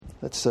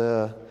Let's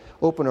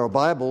open our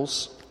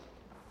Bibles.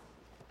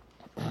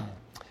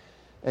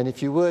 And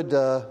if you would,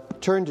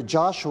 turn to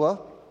Joshua.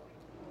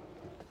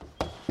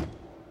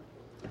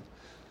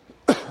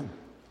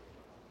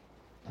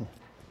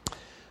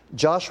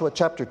 Joshua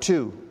chapter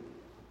 2.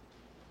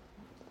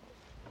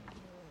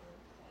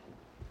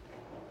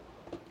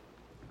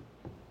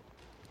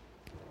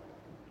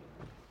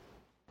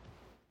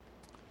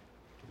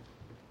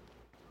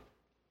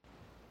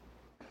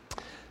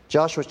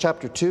 Joshua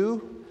chapter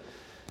 2.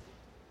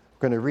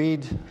 We're going to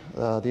read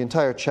the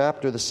entire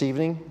chapter this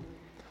evening.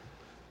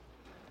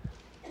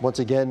 Once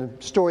again,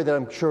 a story that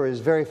I'm sure is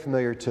very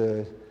familiar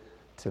to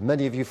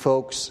many of you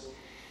folks,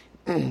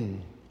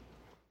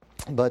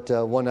 but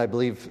one I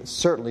believe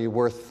certainly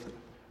worth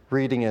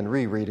reading and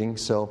rereading.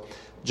 So,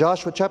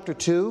 Joshua chapter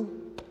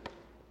 2,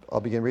 I'll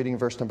begin reading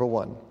verse number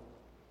 1.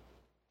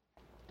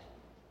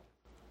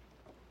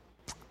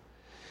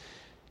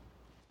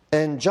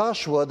 And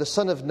Joshua, the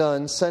son of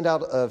Nun, sent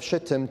out of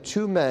Shittim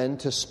 2 men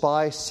to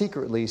spy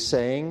secretly,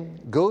 saying,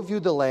 "Go view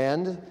the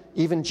land,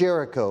 even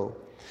Jericho."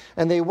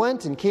 And they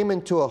went and came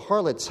into a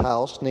harlot's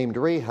house named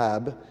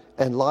Rahab,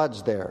 and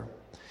lodged there.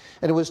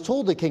 And it was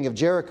told the king of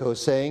Jericho,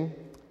 saying,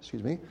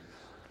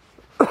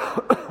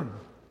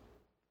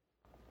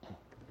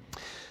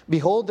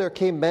 "Behold, there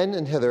came men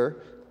in hither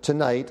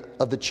tonight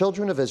of the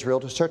children of Israel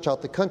to search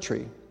out the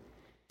country."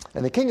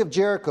 And the king of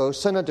Jericho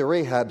sent unto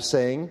Rahab,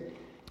 saying,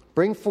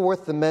 "Bring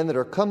forth the men that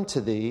are come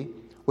to thee,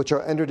 which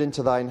are entered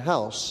into thine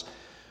house,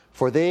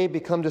 for they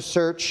be come to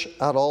search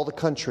out all the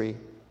country."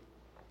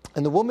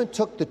 And the woman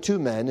took the 2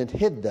 men and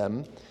hid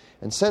them,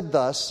 and said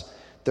thus,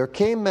 "There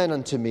came men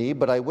unto me,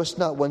 but I wist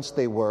not whence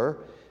they were.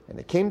 And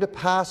it came to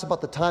pass about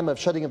the time of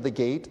shutting of the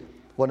gate,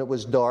 when it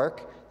was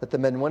dark, that the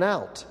men went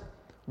out.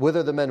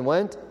 Whither the men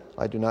went,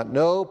 I do not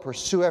know.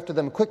 Pursue after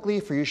them quickly,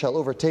 for you shall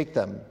overtake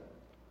them."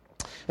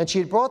 And she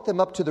had brought them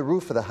up to the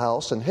roof of the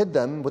house, and hid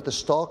them with the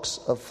stalks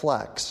of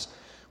flax,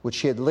 which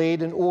she had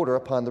laid in order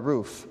upon the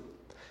roof.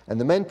 And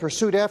the men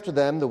pursued after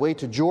them the way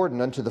to Jordan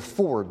unto the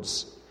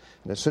fords.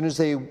 And as soon as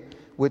they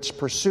which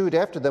pursued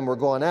after them were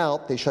gone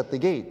out, they shut the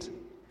gate.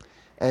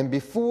 And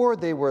before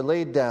they were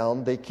laid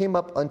down, they came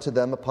up unto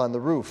them upon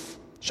the roof.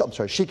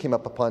 She came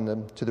up upon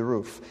them to the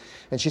roof.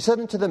 And she said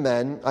unto the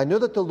men, "I know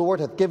that the Lord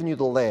hath given you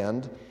the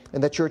land,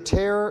 and that your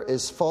terror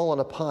is fallen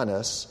upon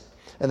us,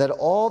 and that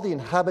all the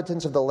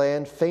inhabitants of the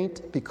land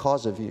faint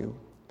because of you.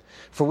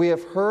 For we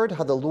have heard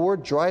how the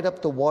Lord dried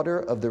up the water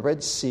of the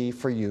Red Sea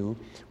for you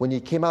when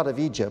ye came out of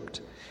Egypt,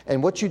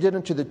 and what you did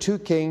unto the 2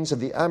 kings of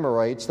the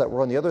Amorites that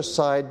were on the other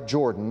side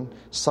Jordan,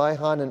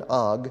 Sihon and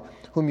Og,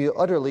 whom you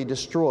utterly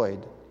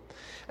destroyed.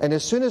 And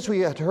as soon as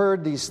we had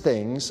heard these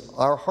things,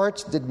 our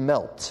hearts did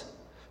melt,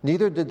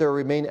 neither did there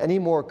remain any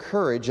more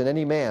courage in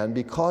any man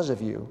because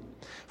of you.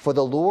 For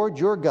the Lord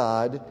your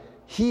God,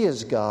 He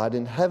is God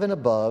in heaven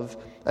above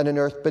and in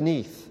earth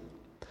beneath.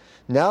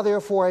 Now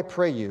therefore I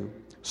pray you,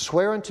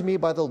 swear unto me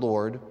by the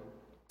Lord,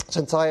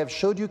 since I have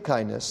showed you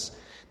kindness,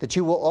 that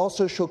you will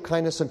also show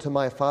kindness unto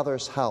my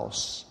father's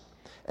house,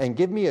 and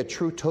give me a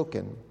true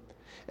token,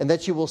 and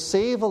that you will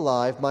save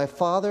alive my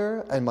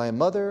father and my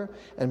mother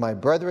and my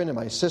brethren and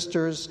my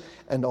sisters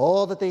and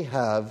all that they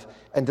have,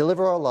 and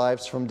deliver our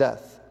lives from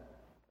death."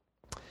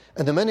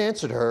 And the men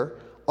answered her,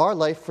 "Our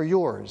life for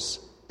yours,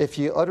 if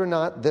ye utter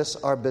not this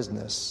our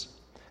business.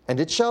 And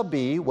it shall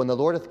be, when the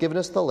Lord hath given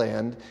us the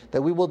land,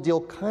 that we will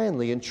deal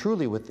kindly and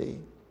truly with thee."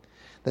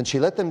 Then she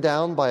let them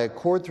down by a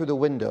cord through the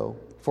window,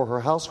 for her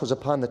house was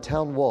upon the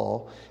town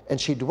wall, and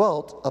she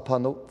dwelt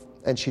upon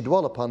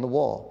the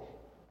wall.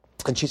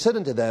 And she said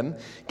unto them,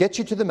 "Get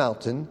you to the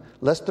mountain,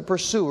 lest the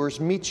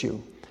pursuers meet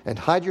you, and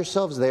hide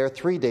yourselves there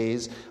 3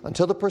 days,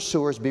 until the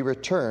pursuers be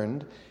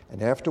returned,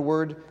 and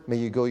afterward may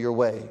you go your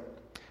way."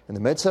 And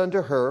the men said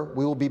unto her,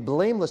 "We will be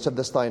blameless of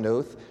this thine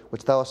oath,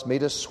 which thou hast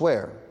made us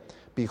swear.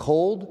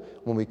 Behold,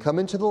 when we come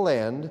into the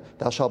land,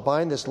 thou shalt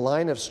bind this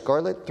line of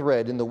scarlet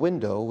thread in the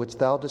window which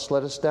thou didst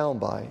let us down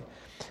by.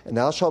 And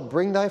thou shalt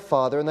bring thy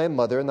father and thy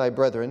mother and thy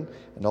brethren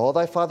and all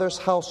thy father's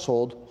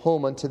household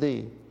home unto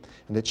thee.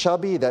 And it shall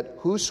be that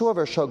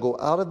whosoever shall go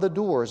out of the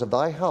doors of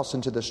thy house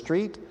into the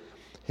street,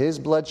 his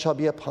blood shall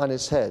be upon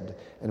his head,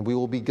 and we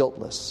will be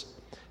guiltless.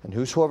 And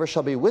whosoever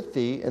shall be with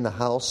thee in the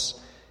house,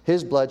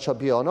 his blood shall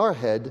be on our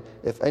head,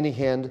 if any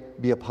hand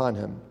be upon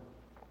him.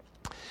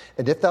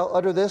 And if thou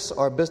utter this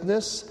our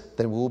business,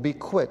 then we will be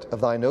quit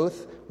of thine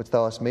oath which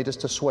thou hast made us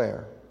to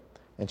swear."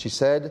 And she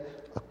said,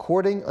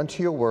 "According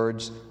unto your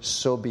words,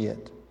 so be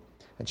it."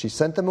 And she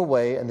sent them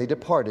away, and they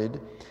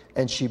departed,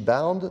 and she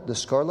bound the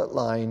scarlet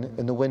line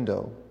in the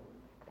window.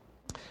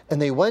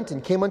 And they went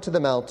and came unto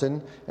the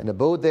mountain, and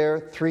abode there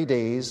 3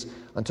 days,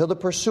 until the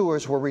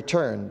pursuers were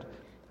returned.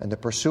 And the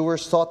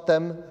pursuers sought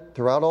them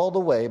throughout all the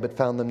way, but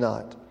found them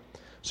not.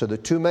 So the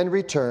 2 men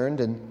returned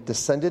and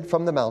descended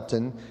from the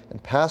mountain,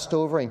 and passed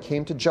over and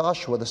came to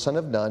Joshua the son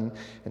of Nun,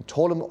 and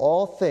told him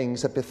all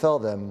things that befell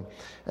them.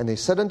 And they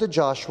said unto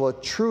Joshua,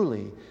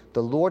 "Truly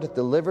the Lord hath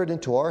delivered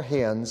into our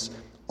hands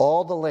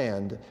all the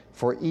land,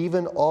 for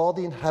even all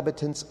the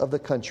inhabitants of the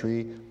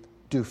country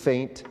do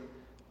faint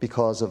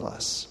because of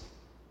us."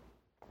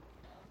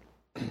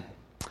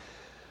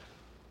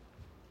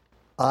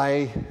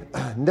 I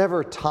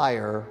never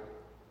tire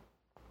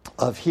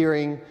of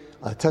hearing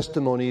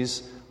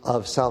testimonies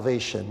of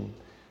salvation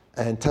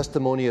and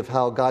testimony of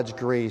how God's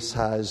grace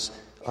has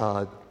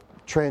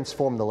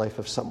transformed the life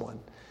of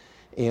someone.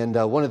 And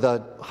one of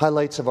the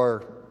highlights of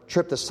our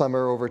trip this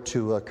summer over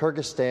to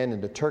Kyrgyzstan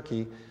and to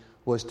Turkey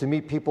was to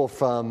meet people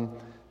from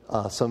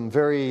some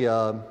very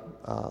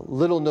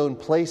little-known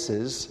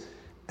places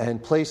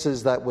and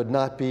places that would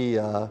not be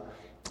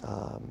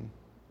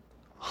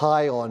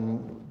high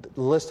on the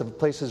list of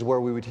places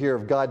where we would hear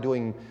of God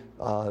doing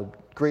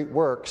great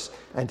works,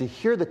 and to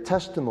hear the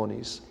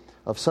testimonies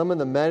of some of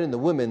the men and the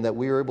women that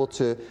we were able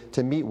to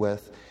meet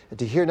with, and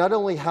to hear not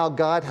only how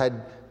God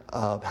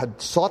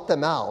had sought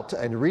them out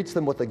and reached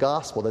them with the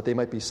gospel that they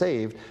might be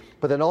saved,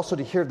 but then also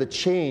to hear the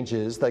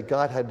changes that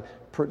God had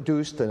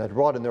produced and had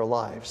wrought in their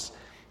lives.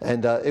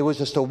 And it was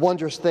just a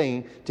wondrous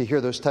thing to hear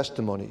those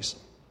testimonies.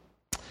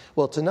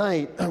 Well,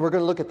 tonight we're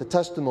going to look at the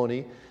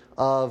testimony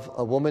of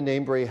a woman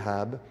named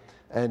Rahab,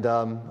 and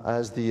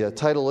as the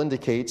title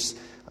indicates,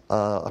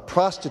 a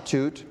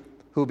prostitute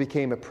who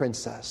became a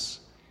princess.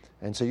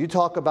 And so you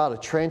talk about a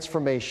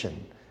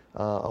transformation,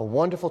 a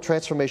wonderful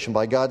transformation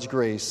by God's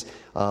grace.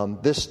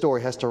 This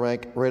story has to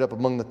rank right up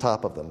among the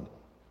top of them.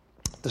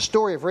 The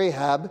story of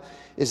Rahab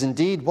is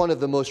indeed one of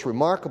the most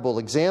remarkable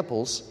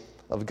examples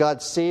of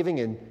God's saving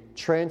and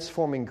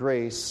transforming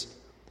grace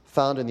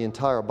found in the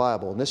entire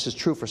Bible. And this is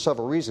true for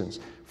several reasons.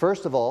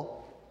 First of all,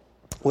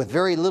 with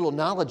very little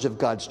knowledge of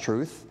God's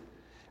truth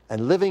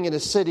and living in a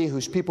city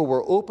whose people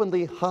were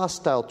openly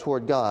hostile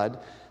toward God,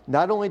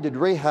 not only did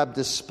Rahab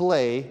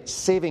display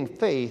saving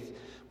faith,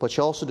 but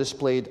she also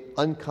displayed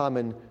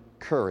uncommon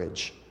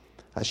courage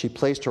as she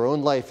placed her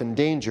own life in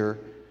danger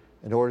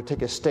in order to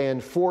take a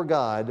stand for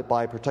God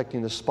by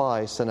protecting the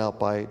spies sent out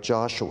by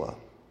Joshua.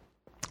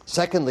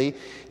 Secondly,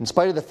 in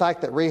spite of the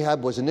fact that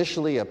Rahab was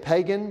initially a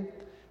pagan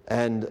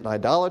and an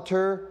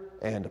idolater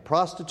and a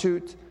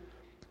prostitute,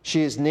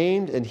 she is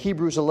named in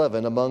Hebrews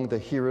 11 among the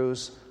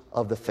heroes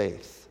of the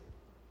faith.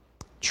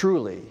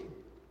 Truly,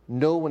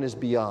 no one is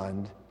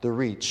beyond the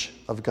reach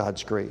of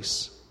God's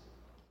grace.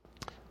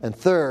 And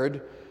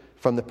third,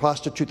 from the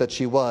prostitute that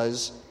she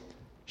was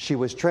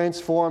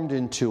transformed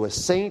into a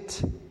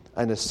saint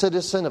and a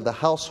citizen of the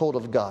household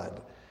of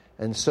God,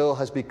 and so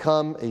has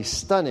become a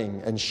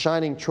stunning and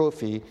shining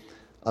trophy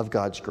of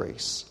God's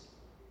grace.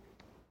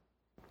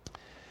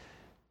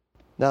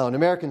 Now, in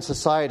American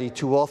society,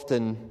 too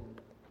often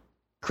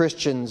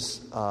Christians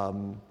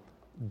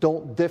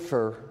don't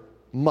differ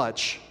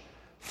much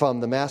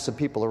from the mass of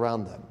people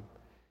around them.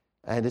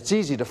 And it's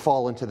easy to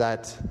fall into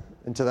that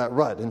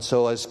rut. And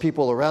so as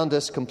people around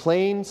us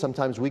complain,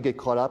 sometimes we get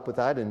caught up with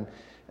that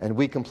and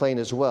we complain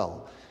as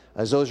well.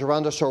 As those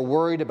around us are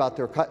worried about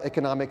their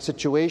economic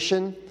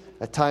situation,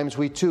 at times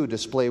we too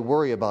display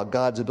worry about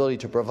God's ability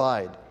to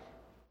provide.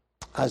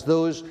 As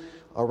those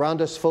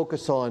around us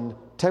focus on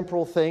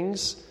temporal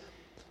things,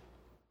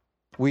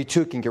 we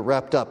too can get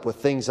wrapped up with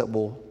things that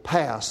will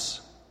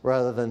pass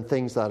rather than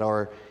things that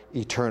are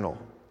eternal.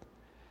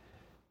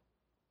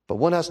 But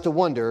one has to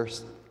wonder,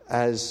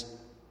 as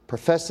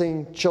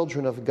professing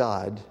children of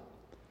God,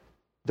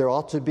 there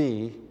ought to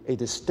be a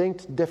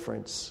distinct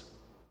difference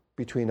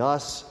between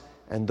us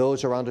and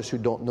those around us who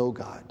don't know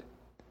God,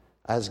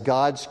 as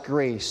God's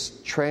grace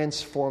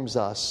transforms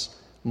us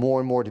more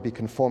and more to be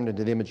conformed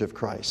into the image of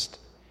Christ.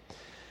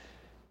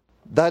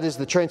 That is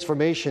the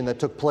transformation that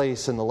took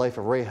place in the life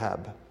of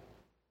Rahab,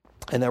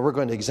 and that we're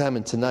going to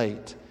examine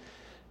tonight.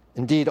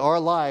 Indeed, our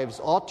lives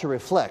ought to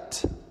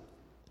reflect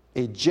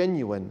a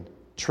genuine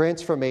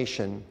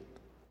transformation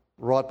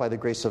wrought by the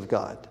grace of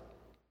God.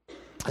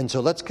 And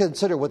so let's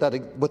consider what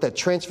that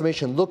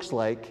transformation looks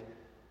like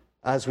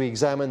as we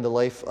examine the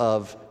life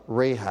of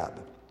Rahab.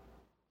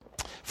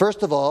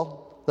 First of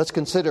all, let's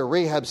consider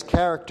Rahab's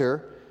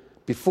character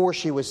before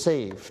she was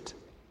saved,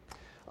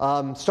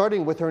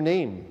 starting with her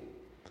name.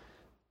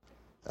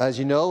 As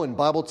you know, in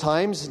Bible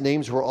times,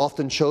 names were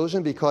often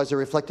chosen because they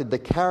reflected the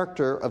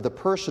character of the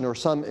person or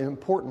some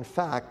important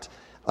fact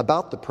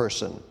about the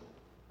person.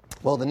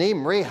 Well, the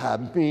name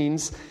Rahab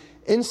means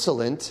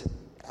insolent,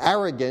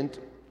 arrogant,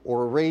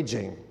 or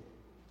raging.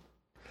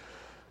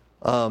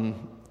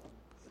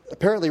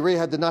 Apparently,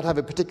 Rahab did not have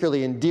a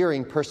particularly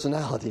endearing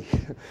personality.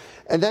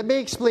 And that may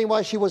explain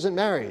why she wasn't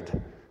married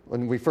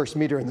when we first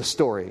meet her in the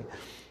story.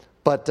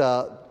 But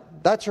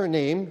that's her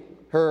name.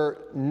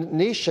 Her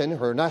nation,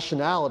 her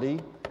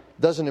nationality,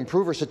 doesn't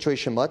improve her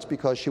situation much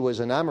because she was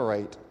an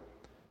Amorite,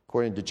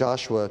 according to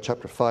Joshua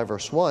chapter 5,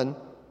 verse 1.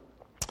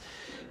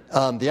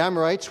 The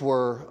Amorites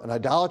were an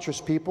idolatrous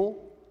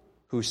people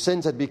whose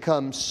sins had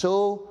become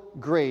so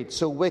great,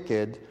 so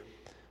wicked,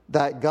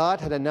 that God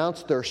had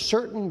announced their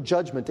certain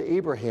judgment to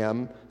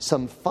Abraham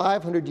some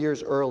 500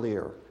 years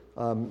earlier.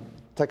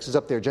 Text is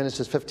up there,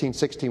 Genesis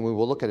 15:16. We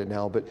will look at it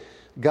now. But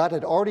God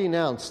had already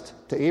announced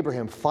to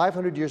Abraham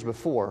 500 years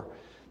before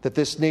that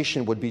this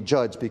nation would be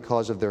judged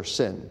because of their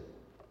sin.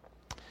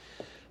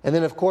 And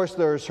then, of course,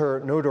 there's her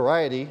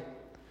notoriety.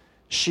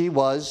 She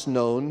was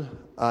known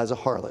as a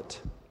harlot.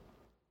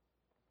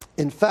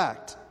 In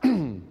fact,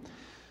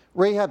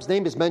 Rahab's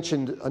name is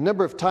mentioned a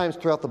number of times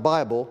throughout the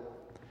Bible,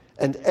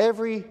 and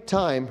every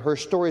time her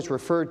story is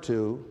referred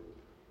to,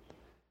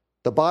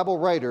 the Bible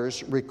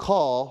writers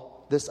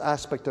recall this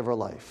aspect of her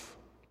life.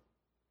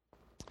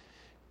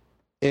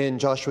 In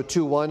Joshua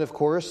 2:1, of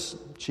course,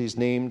 she's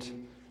named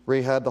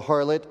Rahab the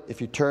harlot.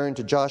 If you turn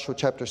to Joshua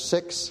chapter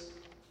 6,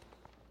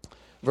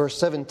 verse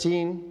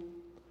 17,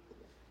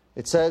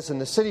 it says,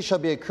 "And the city shall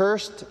be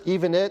accursed,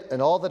 even it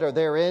and all that are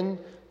therein,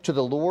 to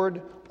the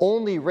Lord.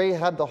 Only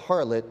Rahab the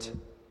harlot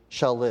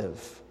shall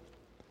live."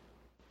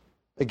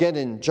 Again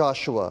in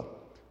Joshua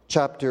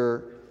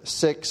chapter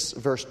 6,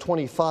 verse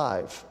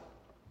 25,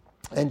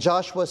 "And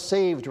Joshua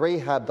saved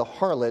Rahab the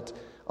harlot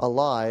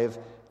alive,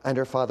 and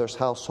her father's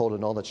household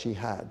and all that she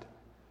had."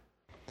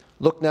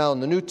 Look now in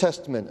the New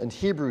Testament, in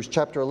Hebrews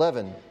chapter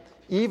 11,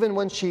 even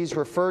when she's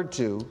referred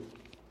to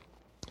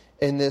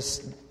in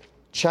this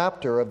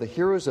chapter of the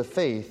heroes of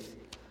faith,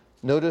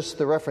 notice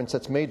the reference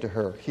that's made to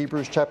her.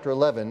 Hebrews chapter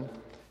 11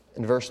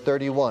 and verse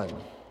 31.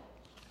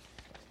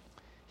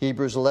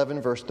 Hebrews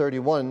 11, verse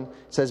 31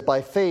 says,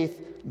 "By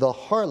faith the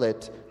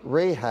harlot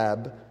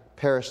Rahab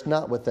perished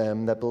not with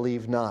them that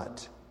believed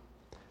not."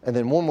 And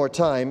then one more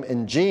time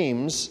in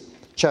James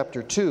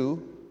chapter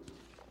 2,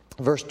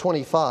 verse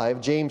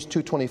 25, James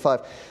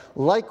 2:25,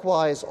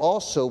 "Likewise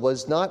also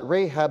was not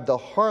Rahab the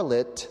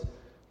harlot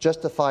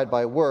justified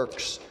by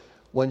works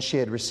when she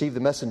had received the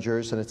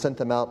messengers and had sent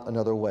them out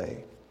another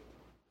way."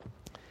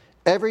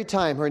 Every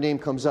time her name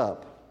comes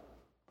up,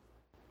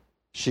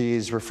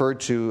 she's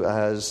referred to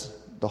as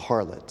the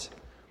harlot.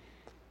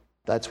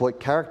 That's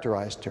what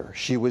characterized her.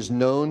 She was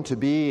known to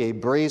be a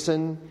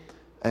brazen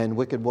and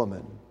wicked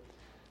woman,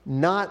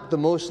 not the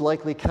most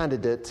likely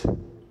candidate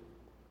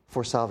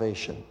for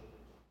salvation.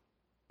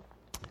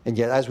 And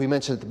yet, as we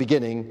mentioned at the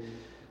beginning,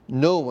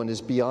 no one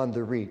is beyond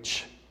the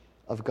reach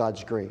of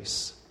God's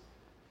grace.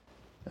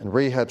 And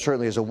Rahab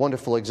certainly is a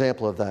wonderful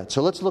example of that.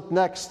 So let's look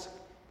next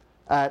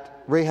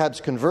at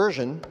Rahab's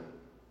conversion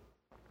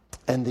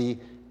and the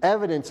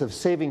evidence of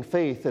saving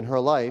faith in her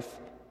life.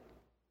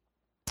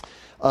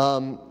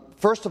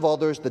 First of all,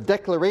 there's the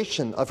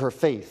declaration of her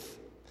faith.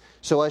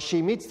 So as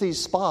she meets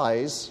these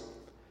spies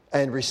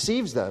and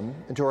receives them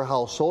into her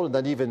household and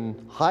then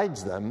even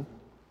hides them,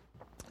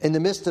 in the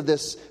midst of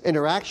this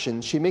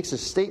interaction, she makes a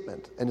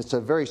statement, and it's a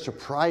very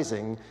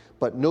surprising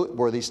but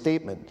noteworthy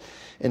statement.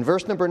 In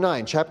verse number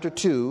 9, chapter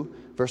 2,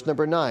 verse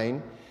number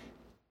 9,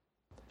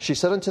 she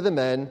said unto the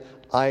men,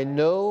 "I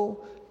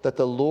know that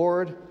the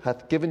Lord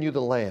hath given you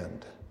the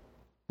land."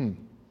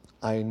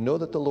 I know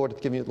that the Lord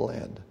hath given you the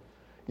land.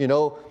 You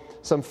know,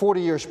 some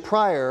 40 years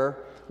prior,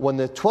 when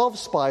the 12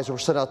 spies were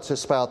sent out to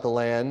spy out the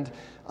land,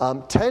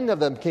 10 of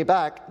them came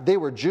back. They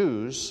were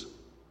Jews.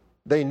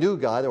 They knew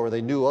God, or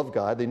they knew of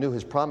God. They knew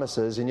His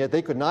promises, and yet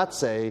they could not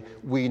say,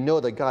 "We know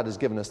that God has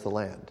given us the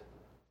land."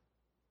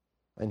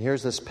 And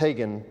here's this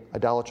pagan,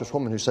 idolatrous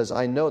woman who says,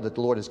 "I know that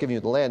the Lord has given you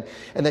the land,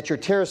 and that your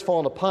terror has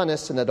fallen upon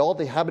us, and that all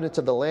the inhabitants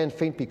of the land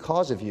faint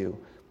because of you."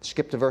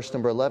 Skip to verse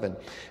number 11.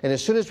 "And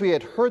as soon as we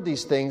had heard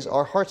these things,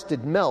 our hearts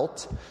did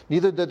melt,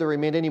 neither did there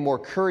remain any more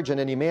courage in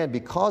any man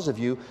because of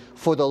you.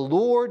 For the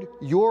Lord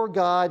your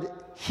God,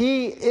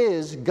 He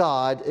is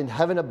God in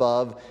heaven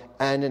above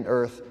and in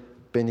earth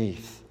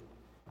beneath."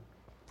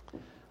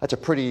 That's a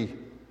pretty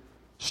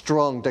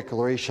strong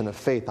declaration of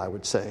faith, I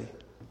would say.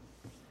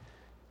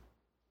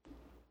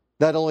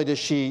 Not only does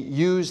she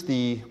use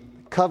the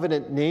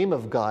covenant name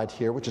of God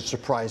here, which is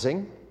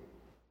surprising.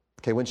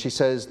 Okay, when she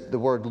says the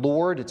word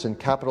Lord, it's in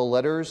capital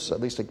letters, at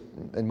least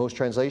in most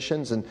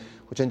translations, and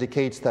which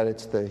indicates that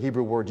it's the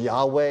Hebrew word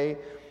Yahweh.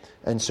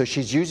 And so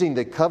she's using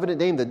the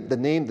covenant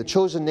name, the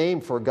chosen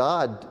name for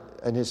God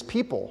and His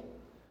people.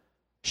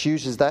 She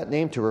uses that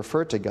name to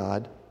refer to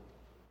God.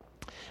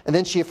 And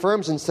then she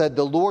affirms and said,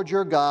 "The Lord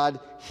your God,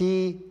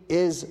 He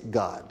is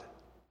God."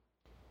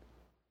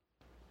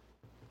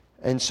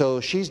 And so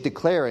she's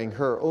declaring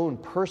her own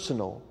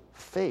personal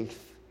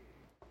faith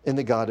in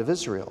the God of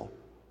Israel.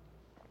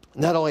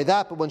 Not only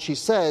that, but when she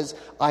says,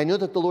 "I know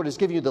that the Lord has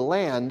given you the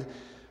land,"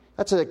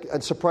 that's a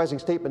surprising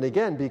statement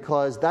again,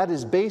 because that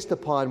is based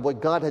upon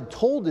what God had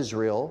told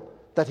Israel,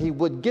 that He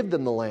would give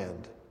them the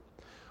land.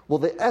 Well,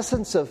 the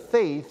essence of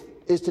faith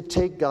is to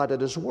take God at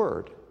His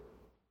word,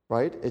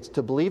 right? It's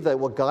to believe that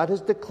what God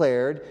has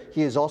declared,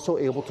 He is also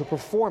able to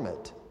perform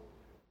it.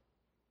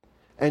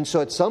 And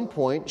so at some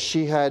point,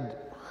 she had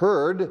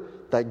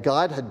heard that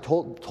God had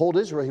told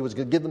Israel He was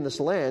going to give them this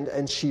land,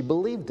 and she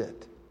believed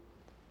it.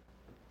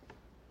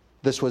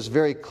 This was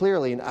very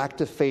clearly an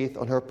act of faith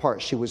on her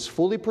part. She was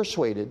fully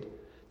persuaded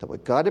that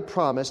what God had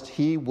promised,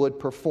 He would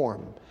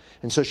perform.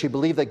 And so she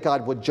believed that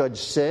God would judge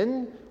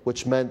sin,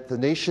 which meant the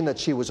nation that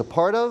she was a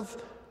part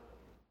of.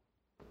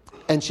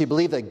 And she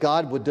believed that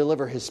God would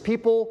deliver His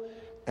people,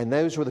 and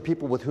those were the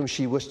people with whom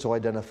she wished to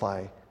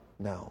identify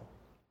now.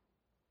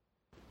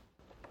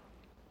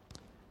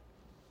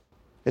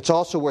 It's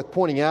also worth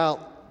pointing out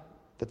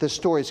that this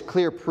story is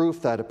clear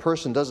proof that a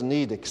person doesn't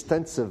need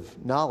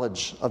extensive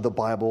knowledge of the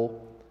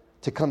Bible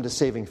to come to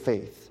saving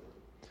faith.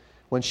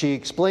 When she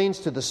explains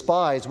to the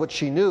spies what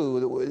she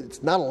knew,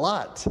 it's not a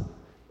lot.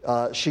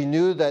 She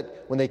knew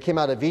that when they came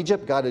out of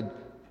Egypt, God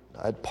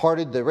had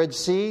parted the Red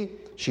Sea.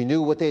 She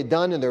knew what they had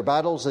done in their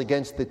battles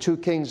against the two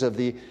kings of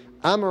the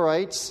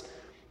Amorites,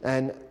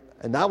 and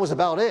that was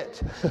about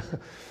it.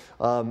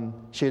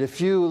 She had a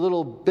few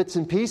little bits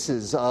and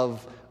pieces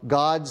of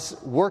God's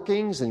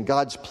workings and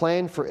God's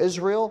plan for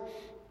Israel.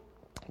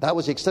 That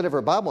was the extent of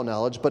her Bible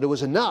knowledge, but it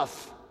was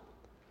enough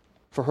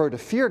for her to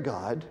fear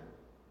God,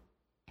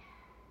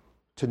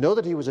 to know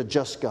that He was a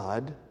just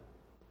God,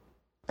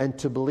 and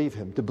to believe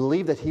Him, to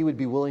believe that He would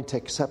be willing to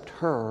accept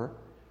her,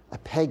 a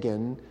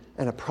pagan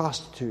and a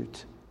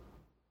prostitute,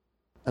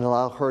 and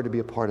allow her to be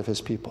a part of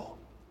His people.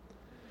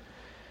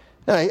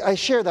 Now, I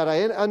share that,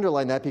 I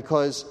underline that,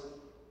 because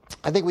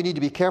I think we need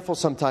to be careful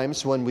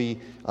sometimes when we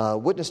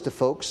witness to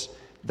folks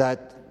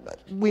that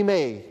we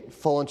may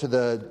fall into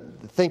the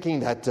thinking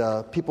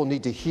that people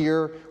need to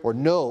hear or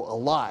know a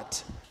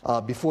lot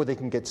before they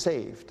can get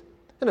saved.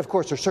 And of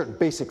course, there are certain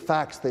basic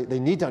facts they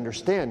need to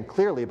understand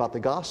clearly about the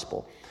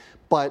gospel.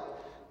 But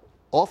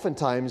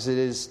oftentimes it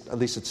is, at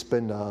least it's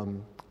been a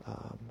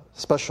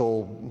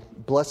special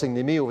blessing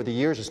to me over the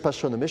years,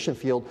 especially in the mission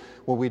field,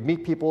 when we'd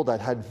meet people that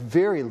had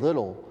very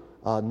little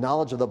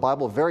knowledge of the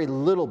Bible, very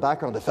little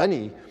background, if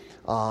any,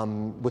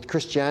 with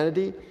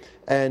Christianity,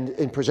 and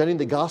in presenting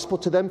the gospel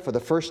to them for the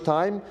first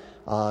time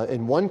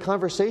in one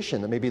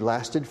conversation that maybe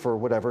lasted for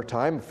whatever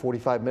time,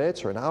 45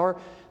 minutes or an hour,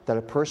 that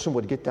a person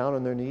would get down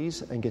on their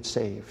knees and get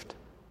saved.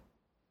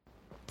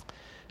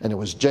 And it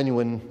was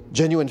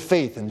genuine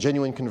faith and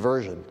genuine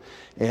conversion.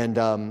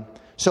 And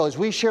so as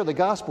we share the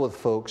gospel with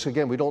folks,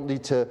 again,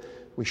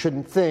 we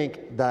shouldn't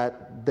think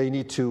that they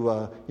need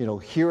to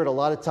hear it a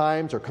lot of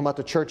times or come out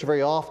to church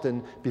very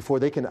often before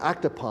they can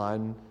act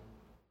upon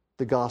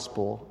the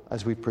gospel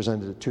as we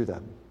presented it to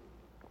them.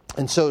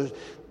 And so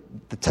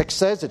the text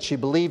says that she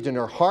believed in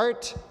her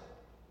heart,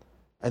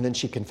 and then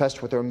she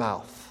confessed with her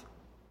mouth.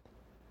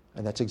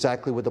 And that's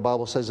exactly what the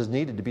Bible says is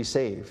needed to be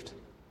saved,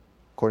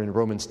 according to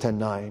Romans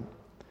 10:9.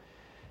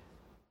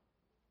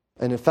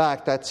 And in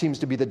fact, that seems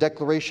to be the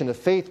declaration of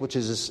faith, which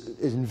is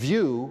in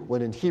view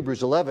when in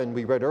Hebrews 11,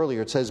 we read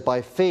earlier, it says,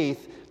 by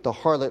faith the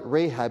harlot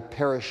Rahab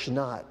perished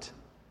not.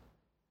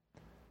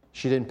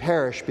 She didn't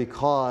perish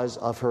because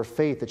of her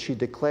faith that she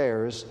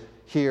declares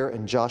here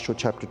in Joshua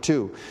chapter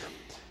 2.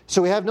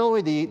 So we have not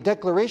only the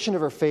declaration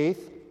of her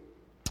faith,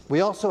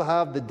 we also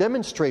have the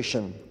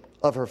demonstration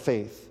of her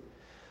faith.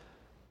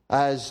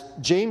 As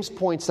James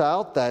points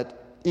out,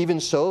 that even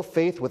so,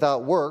 faith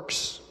without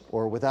works,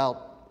 or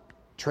without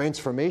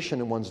transformation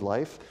in one's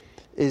life,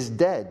 is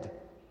dead.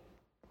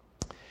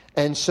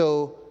 And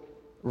so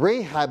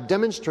Rahab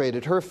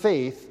demonstrated her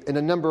faith in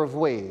a number of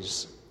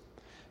ways.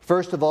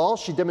 First of all,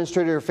 she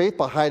demonstrated her faith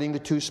by hiding the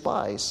two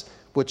spies,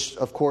 which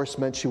of course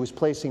meant she was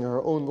placing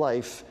her own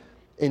life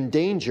in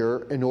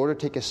danger in order to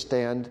take a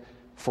stand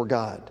for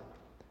God.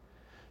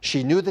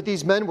 She knew that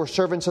these men were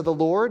servants of the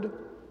Lord,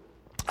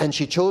 and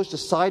she chose to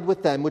side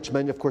with them, which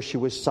meant, of course, she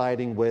was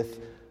siding with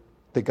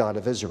the God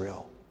of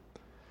Israel.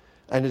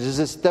 And it is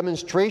this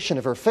demonstration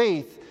of her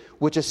faith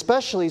which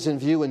especially is in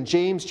view in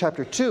James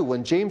chapter 2,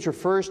 when James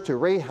refers to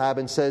Rahab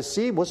and says,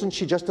 see, wasn't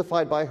she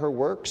justified by her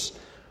works?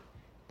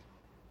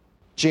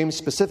 James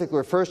specifically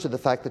refers to the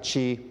fact that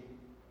she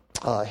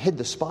hid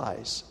the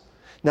spies.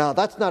 Now,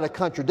 that's not a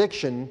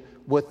contradiction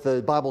with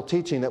the Bible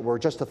teaching that we're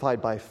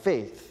justified by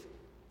faith,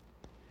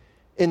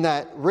 in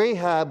that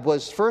Rahab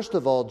was, first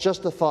of all,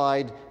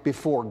 justified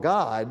before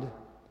God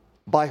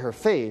by her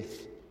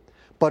faith,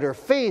 but her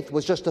faith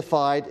was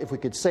justified, if we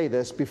could say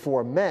this,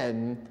 before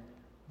men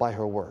by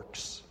her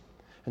works.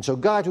 And so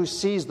God, who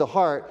sees the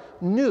heart,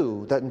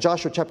 knew that in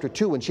Joshua chapter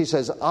 2, when she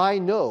says, I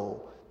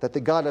know that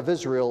the God of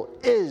Israel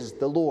is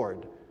the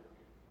Lord.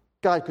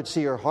 God could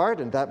see her heart,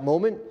 and at that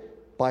moment,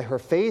 by her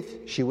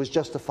faith, she was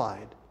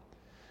justified.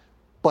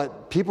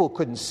 But people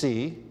couldn't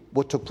see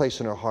what took place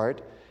in her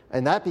heart,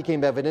 and that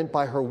became evident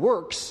by her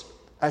works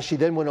as she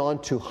then went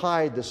on to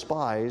hide the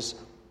spies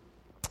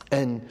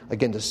and,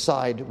 again, to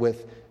side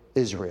with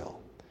Israel.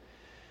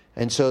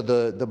 And so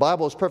the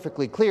Bible is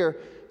perfectly clear.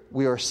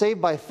 We are saved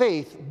by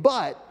faith,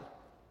 but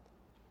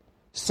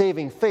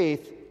saving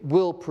faith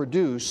will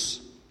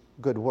produce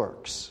good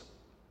works.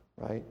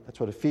 Right? That's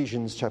what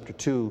Ephesians chapter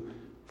 2,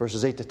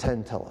 verses 8 to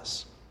 10 tell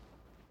us.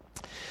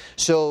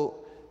 So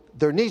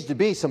there needs to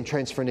be some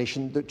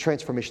transformation. The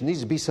transformation needs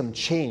to be some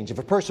change. If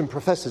a person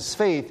professes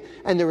faith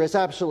and there is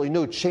absolutely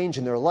no change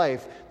in their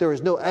life, there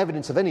is no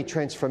evidence of any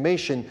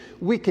transformation,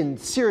 we can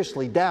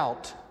seriously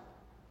doubt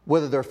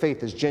whether their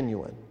faith is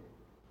genuine.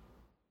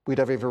 We'd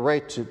have every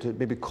right to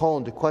maybe call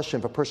into question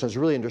if a person has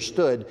really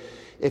understood,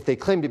 if they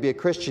claim to be a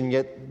Christian,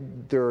 yet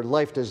their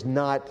life does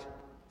not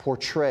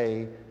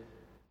portray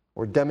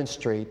or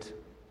demonstrate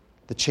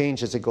the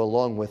changes that go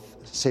along with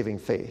saving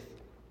faith.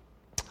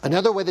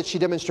 Another way that she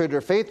demonstrated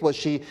her faith was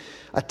she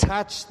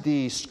attached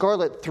the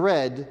scarlet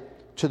thread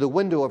to the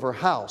window of her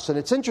house. And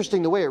it's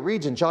interesting the way it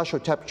reads in Joshua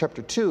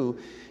chapter 2,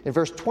 in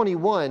verse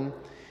 21,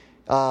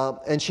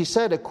 and she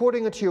said,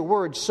 according unto your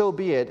word, so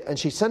be it. And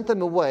she sent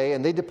them away,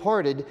 and they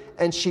departed,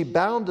 and she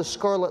bound the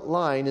scarlet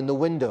line in the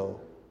window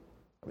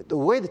The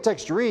way the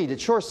text reads, it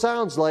sure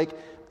sounds like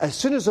as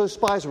soon as those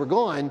spies were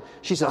gone,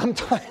 she said, I'm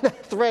tying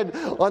that thread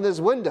on this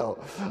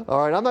window. All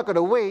right, I'm not going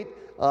to wait.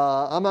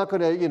 I'm not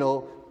going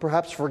to,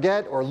 perhaps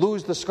forget or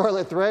lose the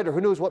scarlet thread, or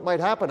who knows what might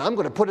happen. I'm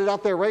going to put it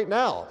out there right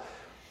now.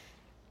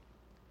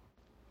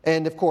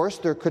 And of course,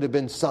 there could have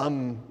been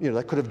some,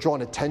 that could have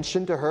drawn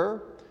attention to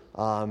her.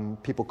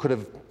 People could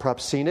have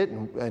perhaps seen it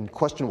and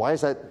questioned, why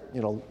is that,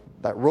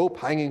 that rope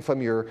hanging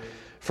from your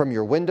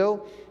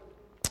window?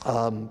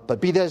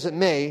 But be that as it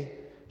may,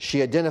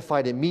 she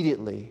identified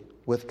immediately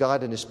with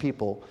God and his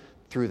people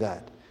through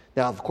that.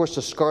 Now, of course,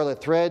 the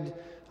scarlet thread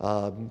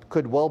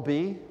could well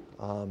be,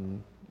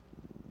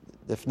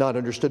 if not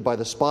understood by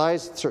the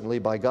spies, certainly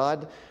by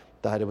God,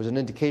 that it was an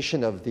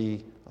indication of the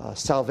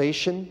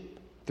salvation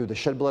through the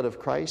shed blood of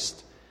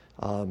Christ.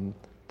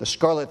 The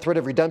scarlet thread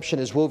of redemption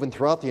is woven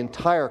throughout the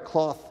entire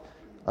cloth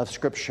of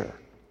Scripture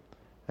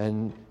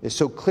and is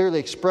so clearly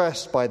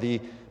expressed by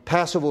the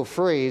Passover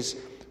phrase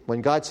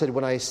when God said,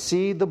 when I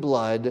see the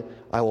blood,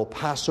 I will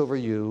pass over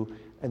you,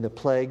 and the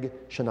plague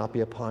shall not be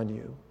upon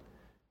you.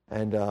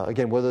 And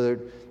again, whether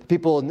the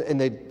people in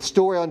the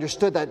story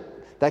understood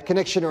that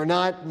connection or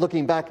not,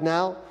 looking back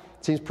now,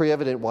 it seems pretty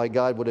evident why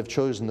God would have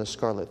chosen the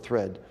scarlet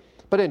thread.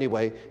 But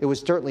anyway, it was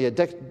certainly a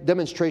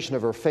demonstration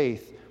of her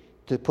faith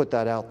to put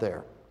that out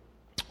there.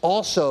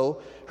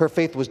 Also, her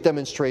faith was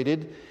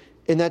demonstrated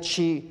in that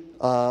she,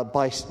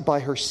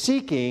 by her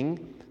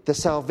seeking the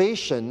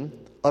salvation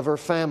of her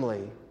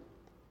family.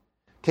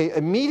 Okay,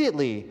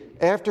 immediately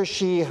after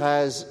she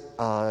has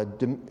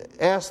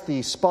asked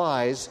the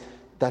spies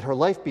that her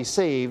life be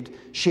saved,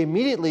 she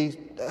immediately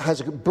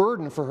has a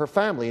burden for her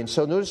family. And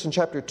so notice in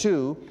chapter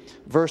 2,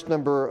 verse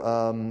number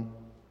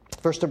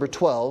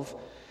 12,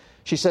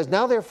 she says,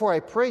 now therefore I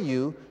pray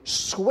you,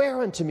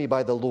 swear unto me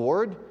by the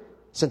Lord,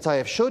 since I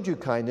have showed you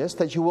kindness,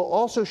 that you will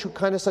also show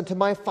kindness unto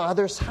my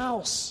father's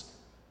house.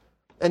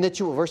 And that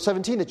you will, verse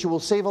 17, that you will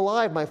save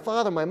alive my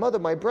father, my mother,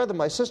 my brother,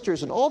 my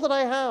sisters, and all that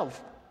I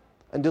have,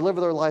 and deliver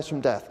their lives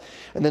from death.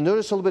 And then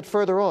notice a little bit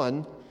further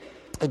on,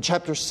 in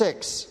chapter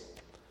 6,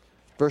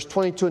 verse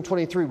 22 and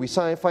 23, we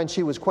find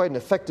she was quite an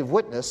effective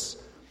witness,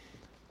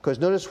 because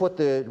notice what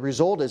the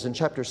result is in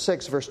chapter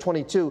 6, verse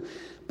 22.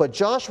 But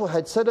Joshua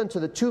had said unto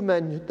the two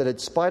men that had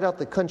spied out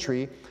the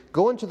country,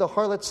 go into the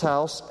harlot's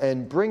house,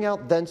 and bring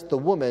out thence the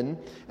woman,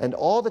 and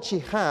all that she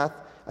hath,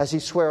 as he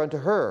sware unto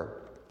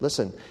her.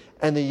 Listen.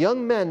 And the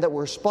young men that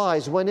were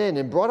spies went in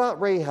and brought out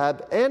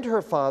Rahab and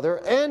her father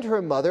and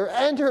her mother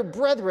and her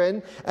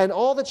brethren and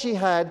all that she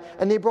had,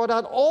 and they brought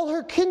out all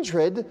her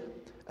kindred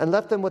and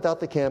left them without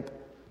the camp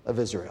of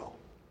Israel.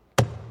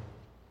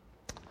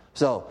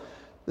 So,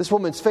 this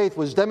woman's faith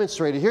was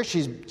demonstrated here.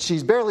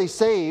 She's barely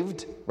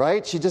saved,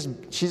 right? She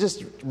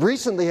just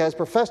recently has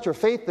professed her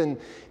faith in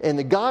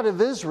the God of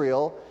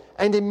Israel,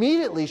 and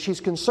immediately she's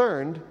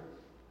concerned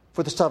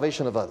for the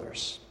salvation of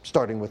others,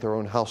 starting with her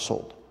own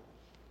household.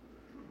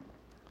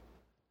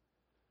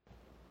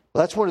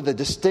 Well, that's one of the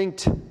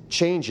distinct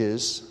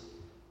changes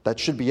that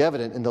should be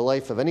evident in the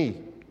life of any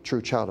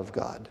true child of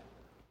God.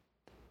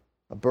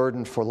 A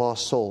burden for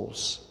lost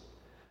souls.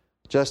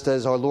 Just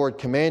as our Lord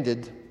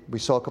commanded, we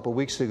saw a couple of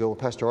weeks ago when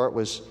Pastor Art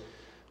was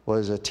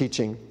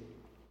teaching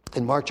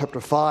in Mark chapter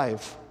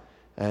 5,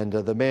 and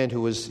the man who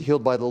was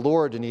healed by the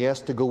Lord, and he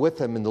asked to go with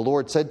him, and the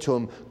Lord said to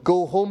him,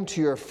 go home to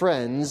your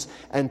friends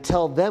and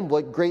tell them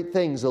what great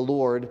things the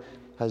Lord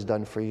has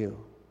done for you.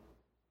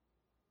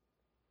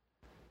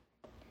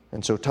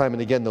 And so time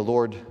and again the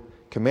Lord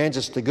commands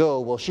us to go.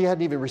 Well, she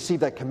hadn't even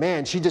received that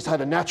command. She just had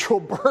a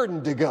natural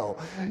burden to go.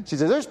 She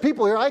said, there's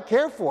people here I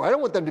care for. I don't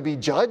want them to be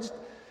judged.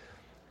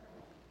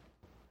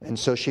 And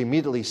so she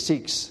immediately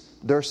seeks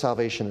their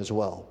salvation as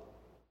well.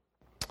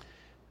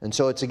 And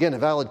so it's again a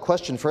valid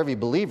question for every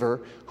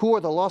believer. Who are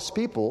the lost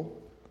people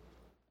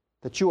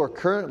that you are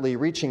currently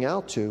reaching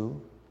out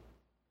to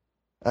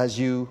as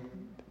you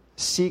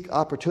seek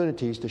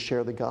opportunities to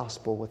share the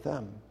gospel with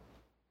them?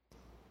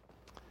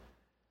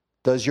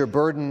 Does your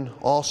burden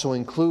also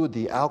include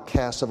the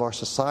outcasts of our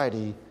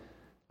society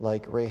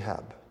like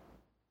Rahab?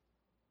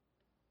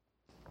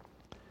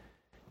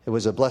 It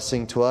was a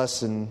blessing to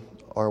us in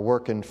our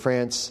work in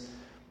France,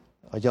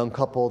 a young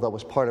couple that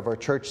was part of our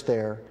church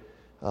there.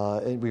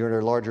 We were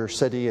in a larger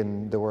city,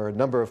 and there were a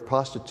number of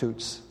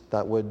prostitutes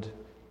that would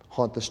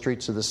haunt the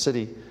streets of the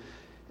city.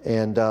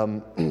 And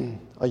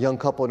a young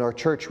couple in our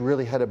church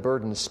really had a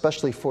burden,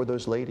 especially for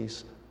those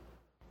ladies.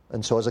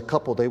 And so as a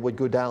couple, they would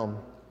go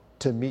down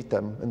to meet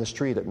them in the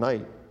street at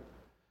night.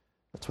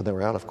 That's when they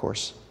were out, of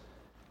course.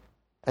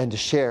 And to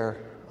share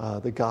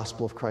the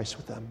gospel of Christ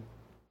with them.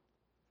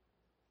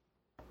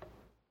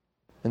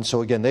 And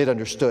so again, they'd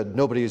understood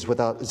nobody is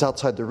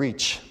outside the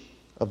reach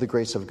of the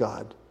grace of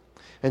God.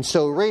 And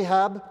so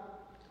Rahab,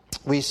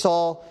 we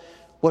saw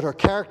what her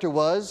character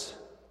was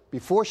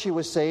before she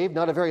was saved,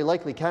 not a very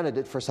likely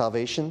candidate for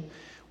salvation.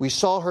 We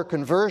saw her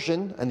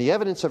conversion and the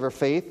evidence of her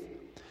faith.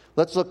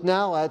 Let's look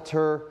now at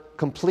her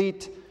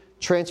complete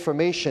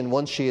transformation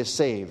once she is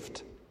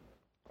saved.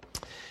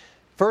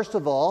 First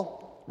of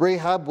all,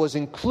 Rahab was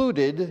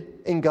included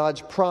in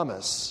God's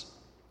promise.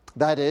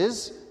 That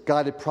is,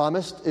 God had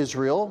promised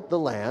Israel the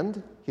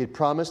land. He had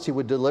promised He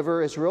would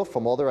deliver Israel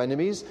from all their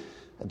enemies,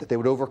 and that they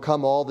would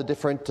overcome all the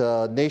different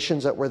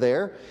nations that were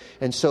there.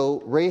 And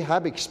so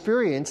Rahab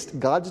experienced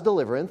God's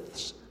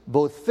deliverance,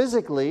 both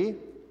physically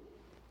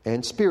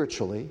and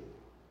spiritually,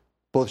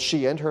 both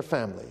she and her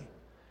family.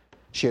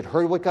 She had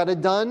heard what God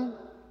had done,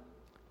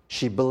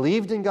 she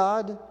believed in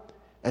God,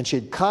 and she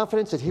had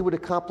confidence that He would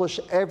accomplish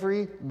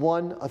every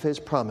one of His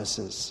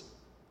promises.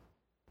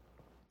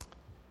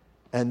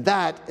 And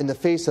that in the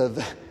face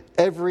of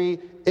every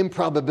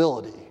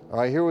improbability. All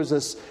right, here was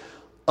this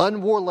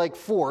unwarlike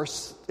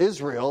force,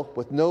 Israel,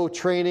 with no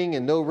training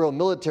and no real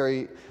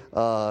military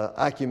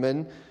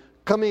acumen,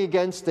 coming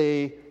against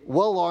a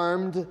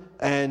well-armed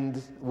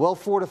and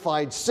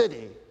well-fortified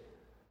city.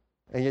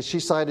 And yet she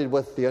sided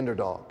with the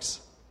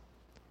underdogs.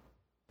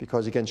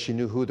 Because, again, she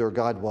knew who their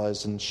God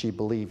was and she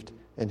believed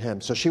in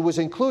Him. So she was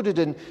included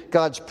in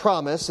God's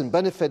promise and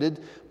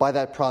benefited by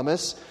that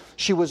promise.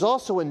 She was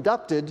also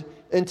inducted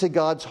into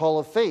God's Hall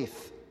of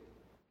Faith.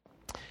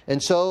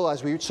 And so,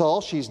 as we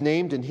saw, she's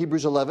named in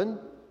Hebrews 11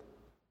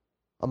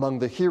 among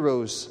the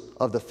heroes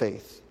of the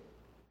faith.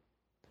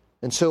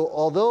 And so,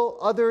 although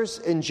others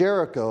in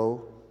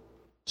Jericho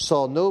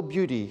saw no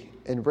beauty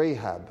in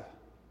Rahab,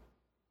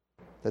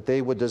 that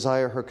they would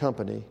desire her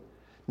company,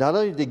 not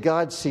only did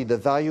God see the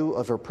value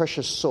of her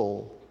precious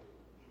soul,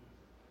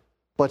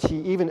 but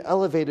He even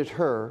elevated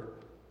her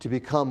to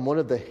become one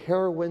of the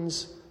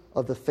heroines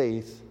of the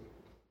faith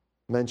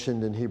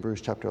mentioned in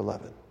Hebrews chapter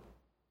 11.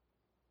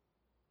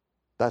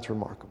 That's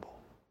remarkable.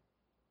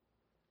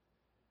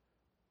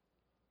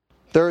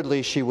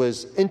 Thirdly, she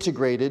was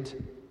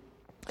integrated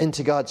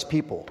into God's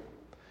people.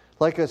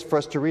 I'd like us for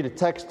us to read a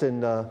text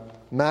in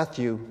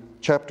Matthew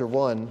chapter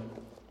 1,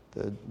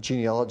 the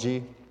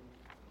genealogy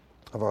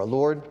of our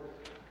Lord.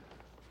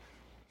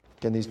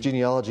 Again, these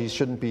genealogies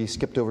shouldn't be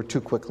skipped over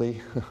too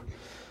quickly,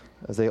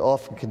 as they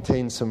often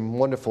contain some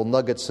wonderful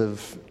nuggets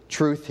of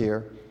truth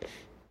here.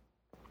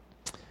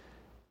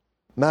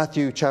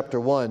 Matthew chapter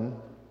 1,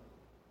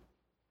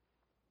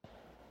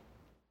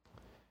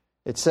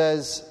 it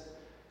says,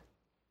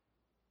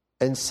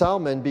 "And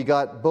Salmon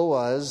begot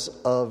Boaz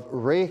of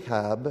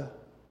Rahab,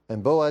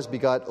 and Boaz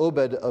begot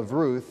Obed of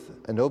Ruth,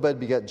 and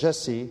Obed begot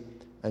Jesse,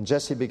 and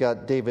Jesse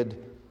begot David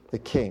the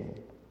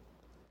king."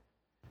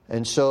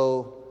 And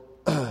so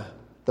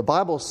the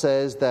Bible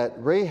says that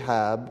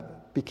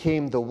Rahab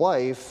became the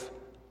wife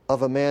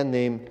of a man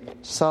named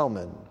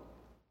Salmon.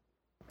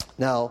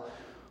 Now,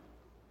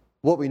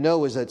 what we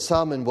know is that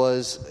Salmon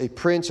was a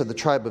prince of the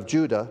tribe of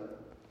Judah,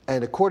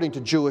 and according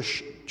to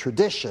Jewish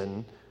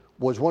tradition,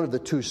 was one of the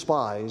two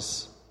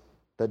spies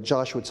that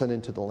Joshua would send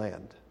into the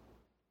land.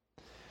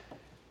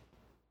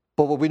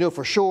 But what we know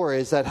for sure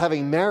is that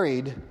having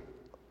married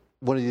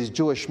one of these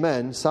Jewish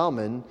men,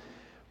 Salmon,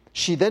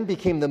 she then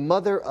became the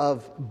mother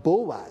of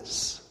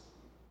Boaz.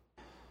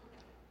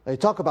 Now, you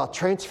talk about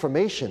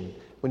transformation.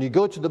 When you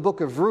go to the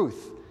book of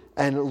Ruth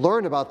and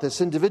learn about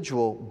this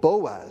individual,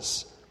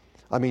 Boaz,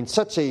 I mean,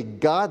 such a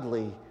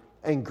godly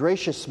and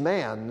gracious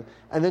man,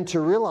 and then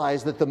to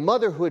realize that the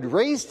mother who had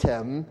raised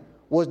him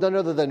was none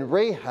other than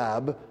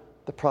Rahab,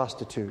 the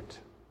prostitute.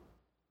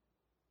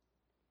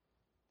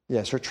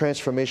 Yes, her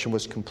transformation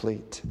was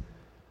complete.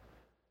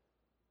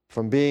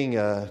 From being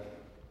a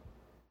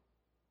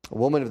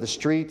woman of the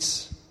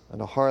streets and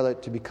a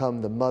harlot to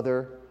become the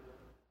mother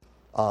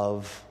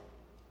of,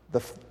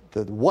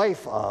 the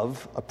wife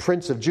of a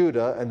prince of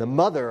Judah and the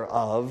mother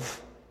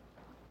of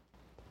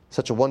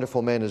such a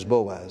wonderful man as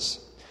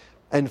Boaz.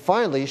 And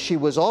finally, she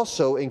was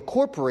also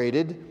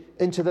incorporated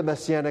into the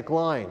Messianic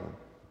line.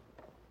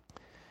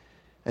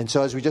 And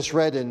so as we just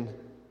read in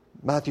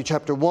Matthew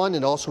chapter 1,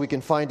 and also we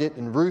can find it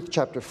in Ruth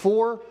chapter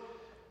 4,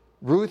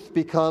 Ruth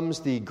becomes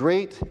the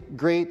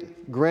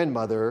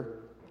great-great-grandmother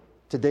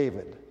to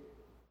David.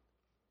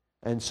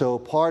 And so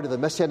part of the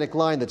Messianic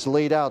line that's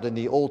laid out in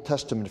the Old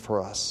Testament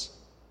for us.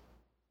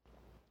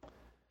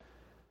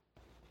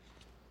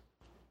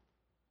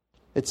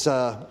 It's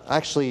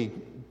actually,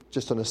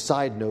 just on a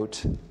side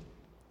note,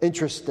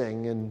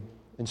 interesting and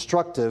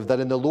instructive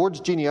that in the Lord's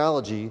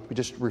genealogy, we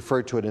just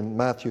referred to it in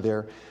Matthew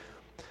there,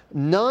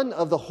 none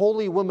of the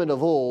holy women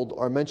of old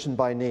are mentioned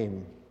by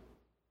name.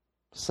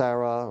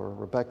 Sarah or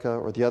Rebecca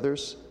or the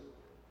others.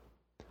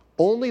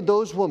 Only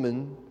those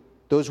women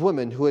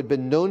who had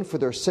been known for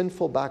their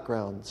sinful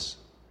backgrounds,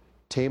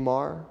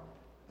 Tamar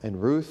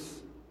and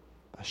Ruth,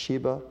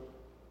 Bathsheba,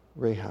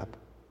 Rahab,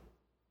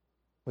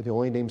 were the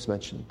only names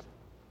mentioned.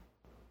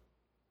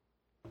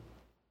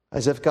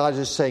 As if God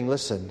is saying,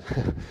 listen,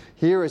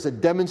 here is a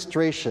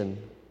demonstration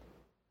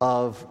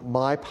of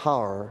my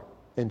power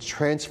in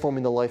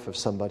transforming the life of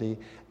somebody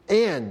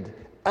and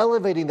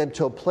elevating them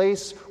to a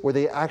place where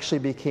they actually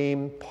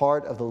became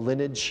part of the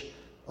lineage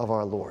of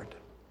our Lord.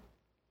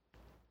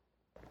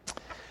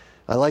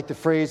 I like the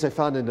phrase I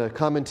found in a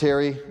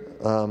commentary.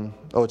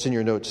 It's in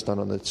your notes, not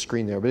on the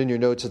screen there, but in your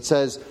notes it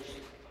says,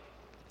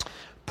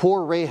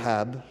 "Poor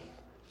Rahab,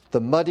 the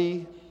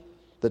muddy,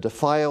 the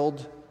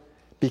defiled,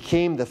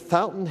 became the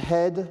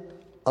fountainhead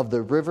of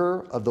the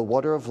river of the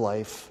water of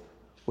life,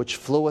 which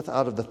floweth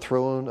out of the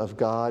throne of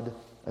God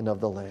and of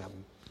the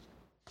Lamb.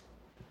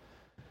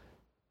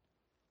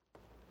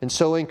 And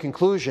so in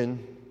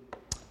conclusion,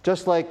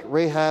 just like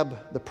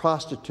Rahab the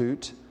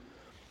prostitute,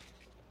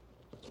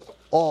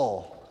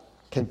 all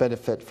can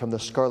benefit from the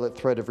scarlet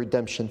thread of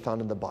redemption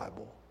found in the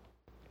Bible.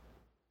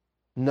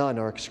 None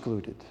are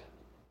excluded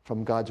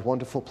from God's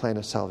wonderful plan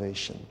of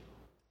salvation.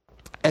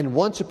 And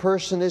once a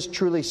person is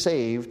truly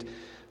saved,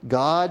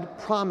 God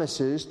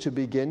promises to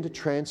begin to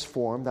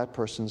transform that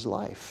person's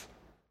life.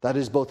 That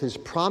is both His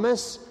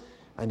promise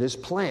and His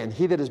plan.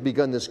 He that has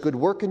begun this good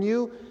work in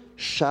you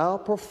shall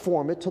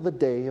perform it till the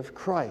day of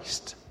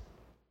Christ.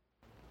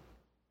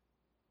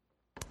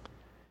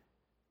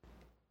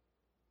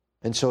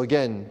 And so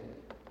again,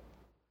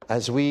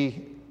 as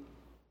we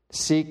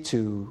seek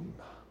to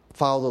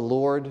follow the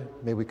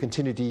Lord, may we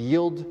continue to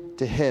yield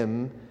to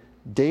Him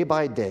day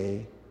by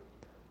day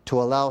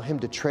to allow Him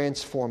to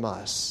transform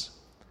us,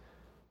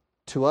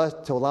 to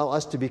allow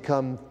us to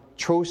become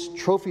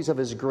trophies of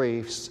His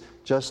grace,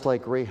 just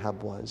like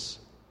Rahab was.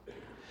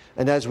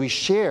 And as we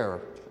share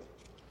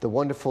the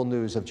wonderful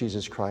news of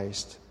Jesus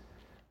Christ,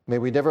 may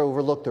we never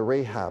overlook the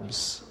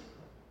Rahabs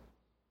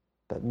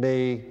that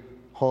may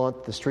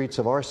haunt the streets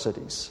of our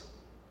cities,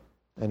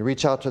 and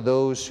reach out to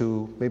those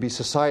who maybe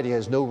society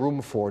has no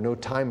room for, no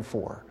time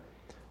for,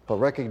 but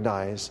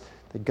recognize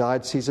that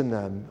God sees in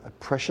them a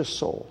precious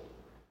soul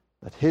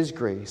that His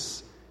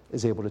grace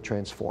is able to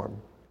transform.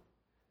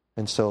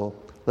 And so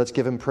let's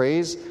give Him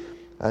praise.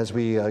 As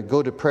we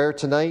go to prayer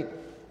tonight,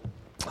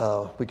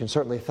 we can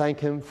certainly thank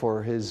Him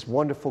for His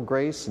wonderful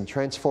grace and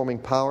transforming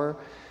power.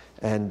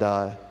 And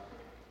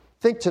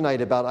think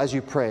tonight about, as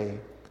you pray,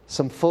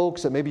 some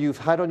folks that maybe you've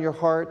had on your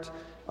heart,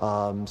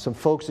 some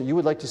folks that you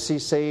would like to see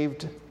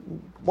saved.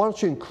 Why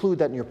don't you include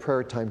that in your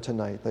prayer time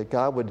tonight, that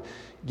God would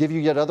give you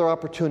yet other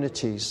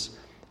opportunities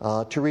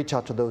to reach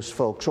out to those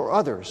folks, or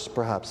others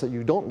perhaps that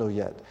you don't know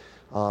yet,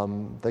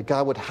 that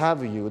God would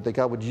have you, that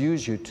God would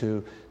use you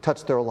to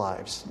touch their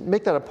lives.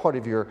 Make that a part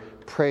of your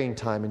praying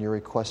time and your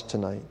request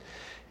tonight.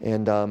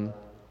 And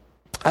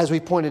as we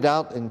pointed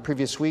out in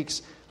previous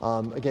weeks,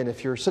 again,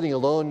 if you're sitting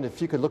alone,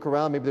 if you could look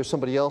around, maybe there's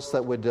somebody else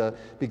that would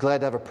be glad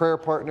to have a prayer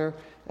partner.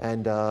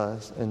 And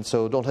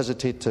so don't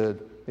hesitate to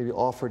maybe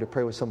offer to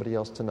pray with somebody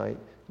else tonight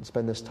and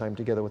spend this time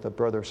together with a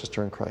brother or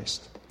sister in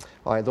Christ.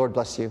 All right, Lord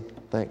bless you.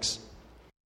 Thanks.